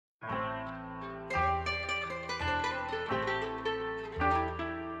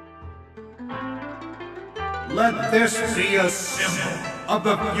Let this be a symbol of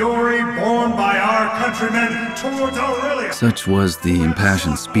the fury borne by our countrymen towards Aurelia. Such was the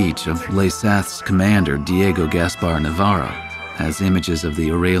impassioned speech of Lesath's commander Diego Gaspar Navarro, as images of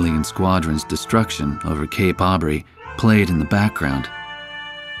the Aurelian squadron's destruction over Cape Aubrey played in the background.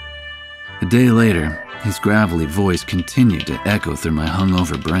 A day later, his gravelly voice continued to echo through my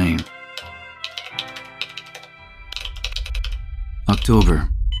hungover brain. October,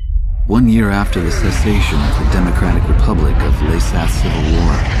 1 year after the cessation of the Democratic Republic of Lesath's civil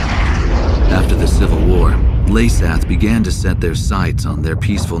war. After the Civil War, Lesath began to set their sights on their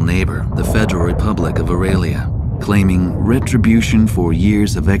peaceful neighbor, the Federal Republic of Aurelia, claiming retribution for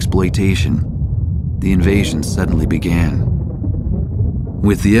years of exploitation. The invasion suddenly began.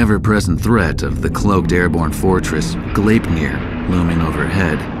 With the ever-present threat of the cloaked airborne fortress Gleipnir looming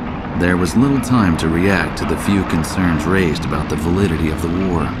overhead, there was little time to react to the few concerns raised about the validity of the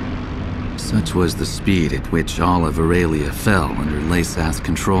war. Such was the speed at which all of Aurelia fell under Lesath's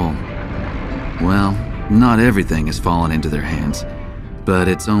control. Well, not everything has fallen into their hands, but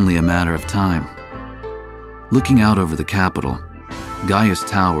it's only a matter of time. Looking out over the capital, Gaius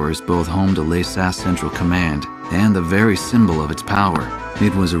Tower is both home to Lesath's Central Command and the very symbol of its power.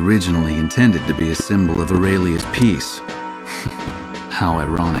 It was originally intended to be a symbol of Aurelia's peace. How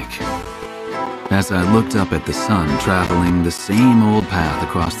ironic. As I looked up at the sun traveling the same old path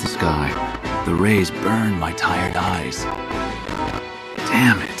across the sky, the rays burned my tired eyes.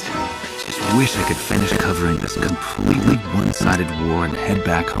 Damn it. Just wish I could finish covering this completely one-sided war and head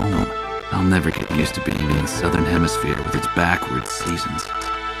back home. I'll never get used to being in the Southern Hemisphere with its backwards seasons.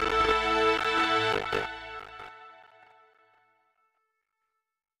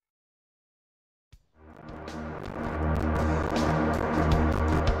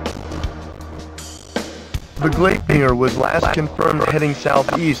 The Gleipnir was last confirmed heading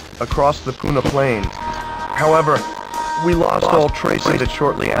southeast across the Puna Plains. However, we lost all trace of it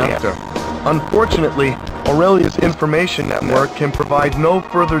shortly after. Unfortunately, Aurelia's information network can provide no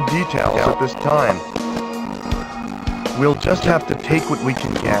further details at this time. We'll just have to take what we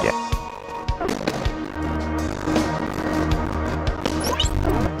can get.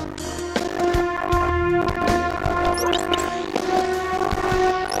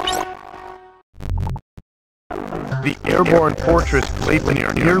 The airborne fortress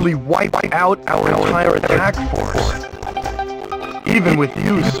Gleipnir nearly wiped out our entire attack force. Even with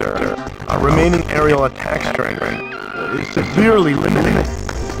you, sir, our remaining aerial attack strength is severely limited.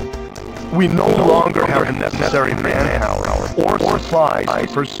 We no longer have the necessary manpower or supplies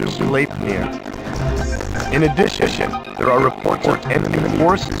to pursue Gleipnir. In addition, there are reports of enemy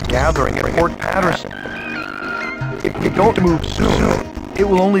forces gathering at Fort Patterson. If we don't move soon, it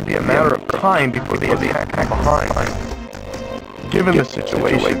will only be a matter of time before they attack from behind. Given the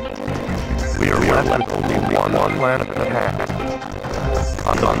situation, we are left with only one plan of attack.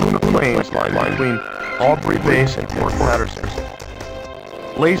 On the Puna Plains line between Aubrey Base and Fort Patterson,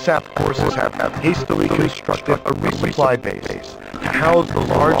 Lesath forces have hastily constructed a resupply base to house the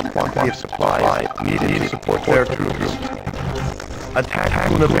large quantity of supplies needed to support their troops. Attack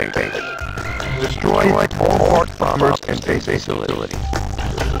Puna Base. Destroy all arc bombers and base facilities.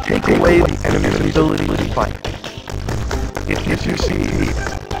 Take away the enemy's ability to fight. If you succeed,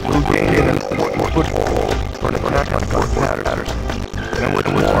 we'll gain an important foothold for an attack on Fort Patterson. And with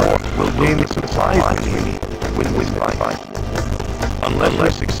more, we'll gain the supplies we need to win this fight. Unless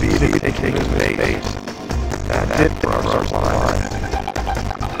we succeed in taking his base, that's it for our supplies.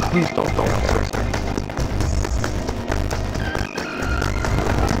 Please don't fail, sir.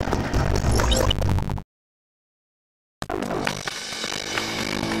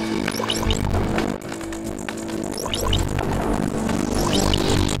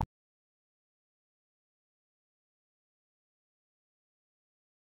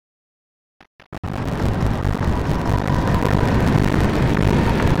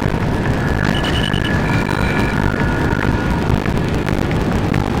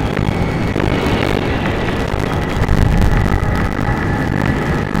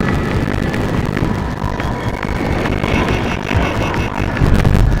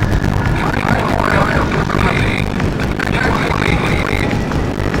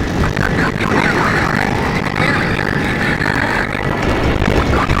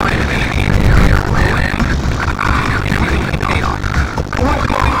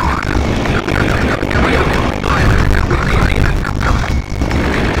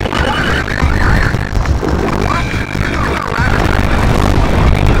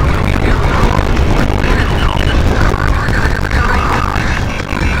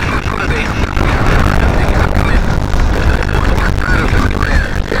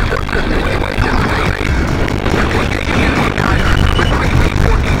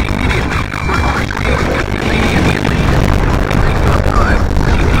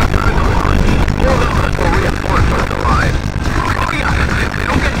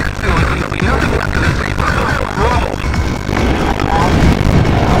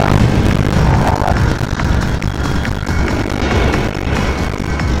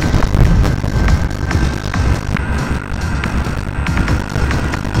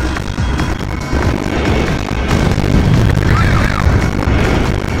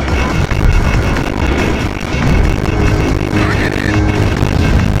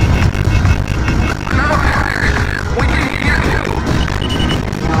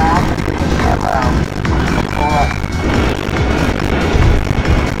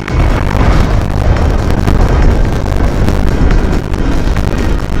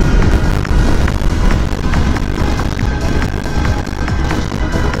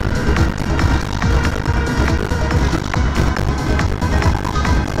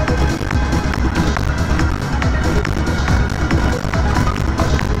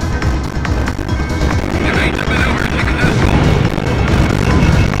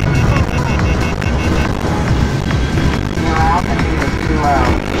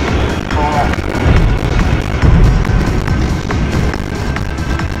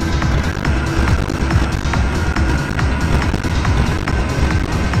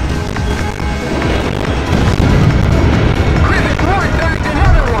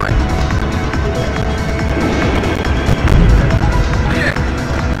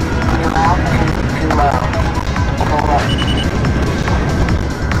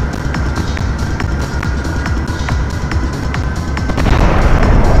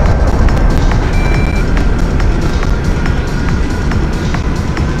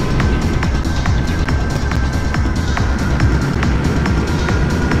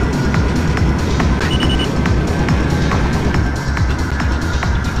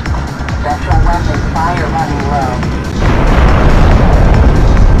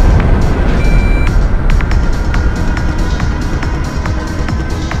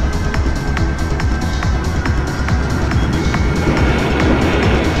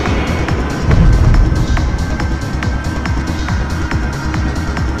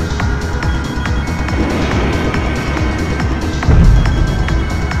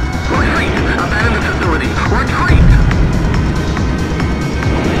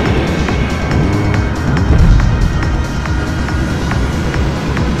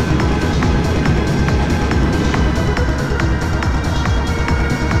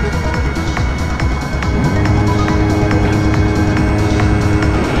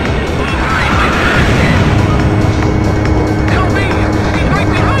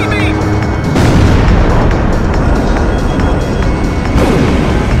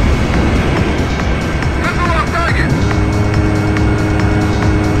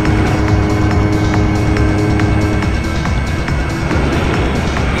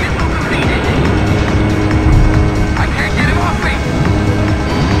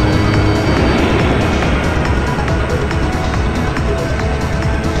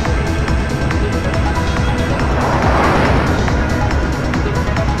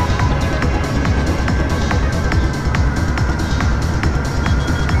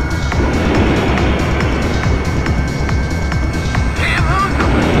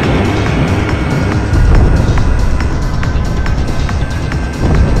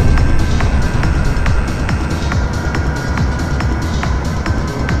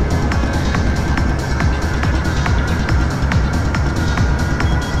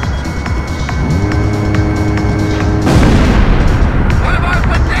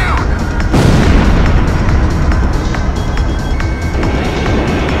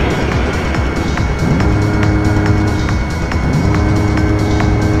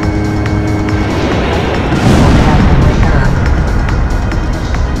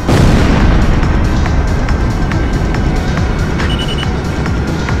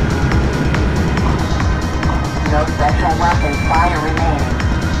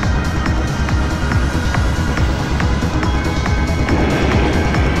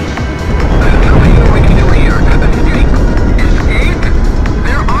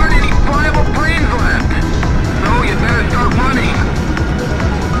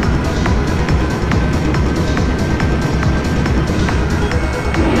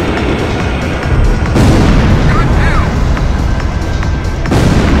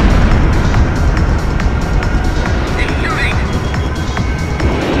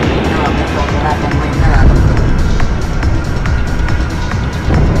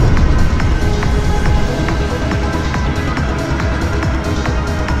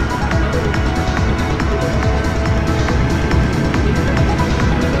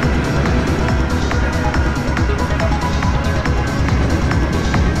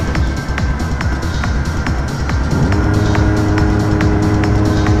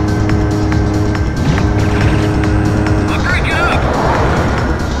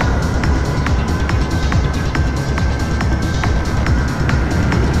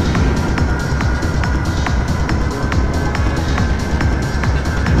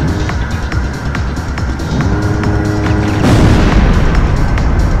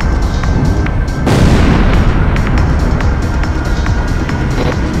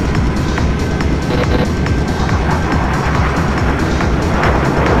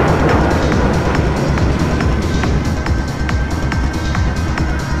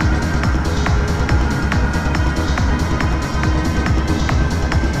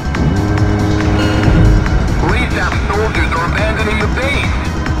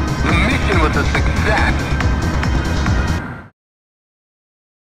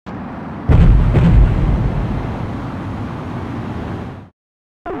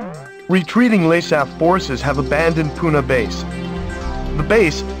 Retreating LESAF forces have abandoned Puna base. The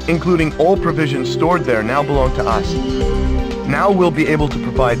base, including all provisions stored there, now belong to us. Now we'll be able to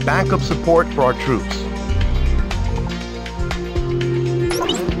provide backup support for our troops.